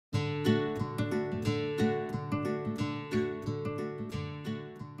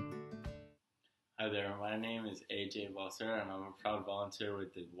Hi there, my name is AJ Balser and I'm a proud volunteer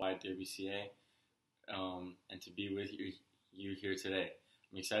with the YWCA and to be with you here today.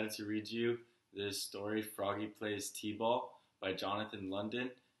 I'm excited to read you this story, Froggy Plays T Ball by Jonathan London,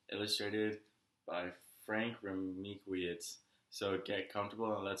 illustrated by Frank Remikiewicz. So get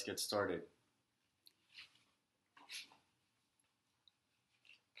comfortable and let's get started.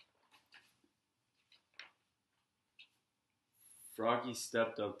 Froggy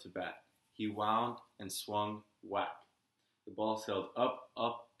stepped up to bat. He wound and swung, whack. The ball sailed up,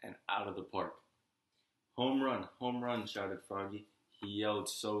 up, and out of the park. Home run, shouted Froggy. He yelled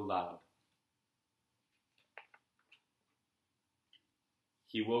so loud.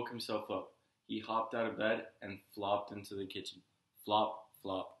 He woke himself up. He hopped out of bed and flopped into the kitchen. Flop,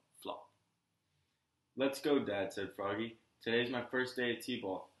 flop, flop. Let's go, Dad, said Froggy. Today's my first day at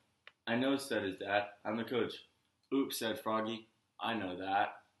T-ball. I know, said his dad. I'm the coach. Oops, said Froggy. I know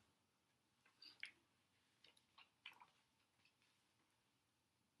that.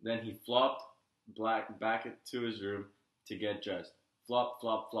 Then he flopped back to his room to get dressed. Flop,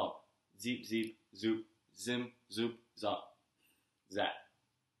 flop, flop. Zeep, zeep, zoop, zim, zoop, zop. Zap.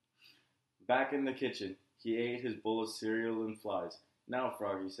 Back in the kitchen, he ate his bowl of cereal and flies. Now,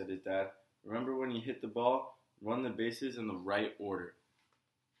 Froggy, said his dad, remember when you hit the ball, run the bases in the right order.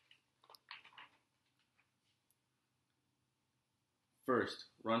 First,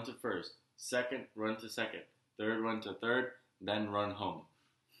 run to first. Second, run to second. Third, run to third. Then run home.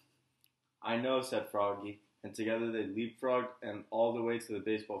 I know, said Froggy, and together they leapfrogged and all the way to the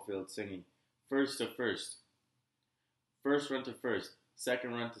baseball field singing, first to first. First run to first,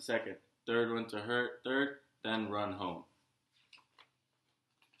 second run to second, third run to third, then run home.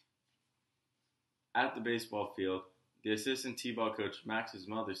 At the baseball field, the assistant T-ball coach, Max's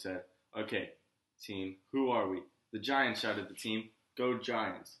mother, said, okay, team, who are we? The Giants, shouted the team. Go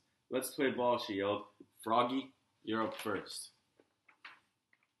Giants. Let's play ball, she yelled. Froggy, you're up first.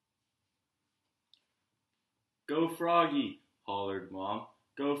 Go Froggy, hollered Mom.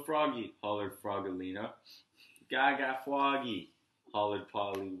 Go Froggy, hollered Froggalina. Gaga Froggy, hollered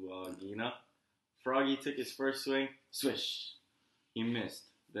Pollywogina. Froggy took his first swing, swish. He missed.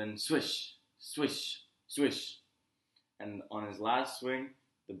 Then swish, swish, swish. And on his last swing,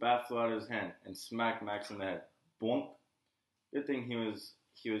 the bat flew out of his hand and smacked Max in the head. Bonk. Good thing he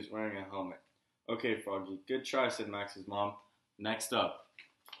was wearing a helmet. Okay, Froggy, good try, said Max's mom. Next up.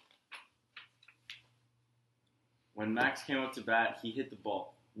 When Max came up to bat, he hit the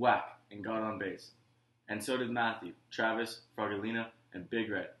ball, whack, and got on base. And so did Matthew, Travis, Froggalina, and Big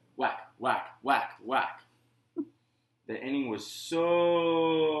Red. Whack, whack, whack, whack. The inning was so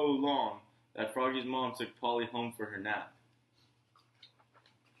long that Froggy's mom took Polly home for her nap.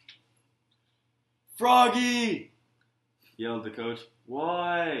 Froggy! Yelled the coach.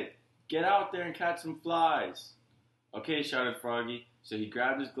 What? Get out there and catch some flies. Okay, shouted Froggy. So he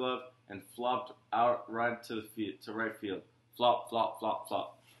grabbed his glove and flopped out right to right field. Flop, flop, flop,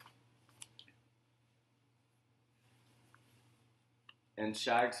 flop. And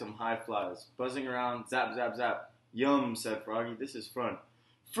shagged some high flies. Buzzing around, zap, zap, zap. Yum, said Froggy. This is fun.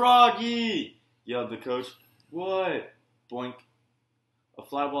 Froggy! Yelled the coach. What? Boink. A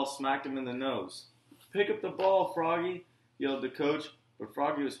fly ball smacked him in the nose. Pick up the ball, Froggy! Yelled the coach, but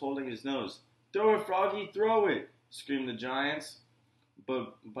Froggy was holding his nose. Throw it, Froggy, throw it! Screamed the Giants.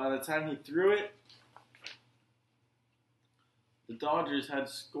 But by the time he threw it, the Dodgers had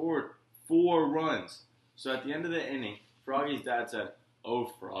scored 4 runs. So at the end of the inning, Froggy's dad said, oh,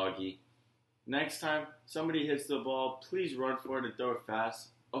 Froggy, next time somebody hits the ball, please run for it and throw it fast.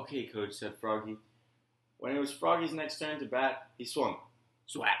 Okay, coach, said Froggy. When it was Froggy's next turn to bat, he swung.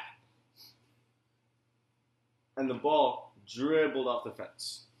 Swap. And the ball dribbled off the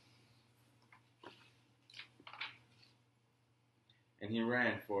fence. And he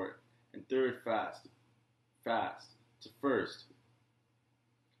ran for it and threw it fast, to first.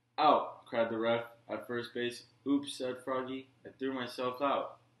 Out, cried the ref at first base. Oops, said Froggy, I threw myself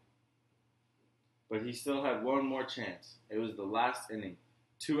out. But he still had one more chance. It was the last inning.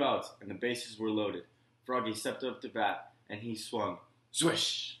 2 outs, and the bases were loaded. Froggy stepped up to bat, and he swung.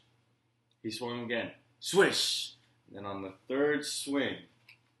 Swish! He swung again. Swish! And then on the third swing,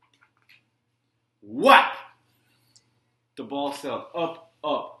 whack! The ball sailed up,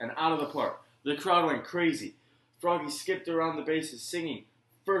 up, and out of the park. The crowd went crazy. Froggy skipped around the bases singing,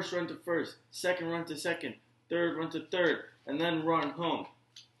 first run to first, second run to second, third run to third, and then run home.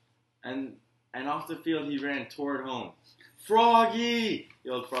 And off the field he ran toward home. Froggy!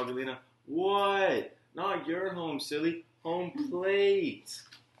 Yelled Froggalina. What? Not your home, silly. Home plate.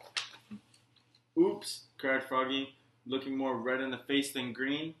 Oops, cried Froggy, looking more red in the face than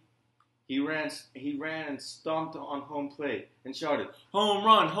green. He ran and stomped on home plate and shouted, "Home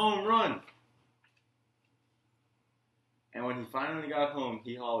run! Home run!" And when he finally got home,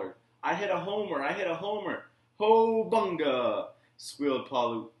 he hollered, "I hit a homer! I hit a homer! Ho bunga!" squealed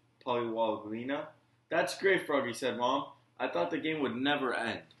Pollywogglina. "That's great, Froggy," said Mom. "I thought the game would never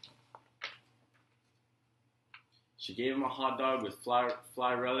end." She gave him a hot dog with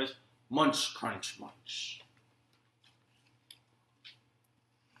fly relish. Munch, crunch, munch.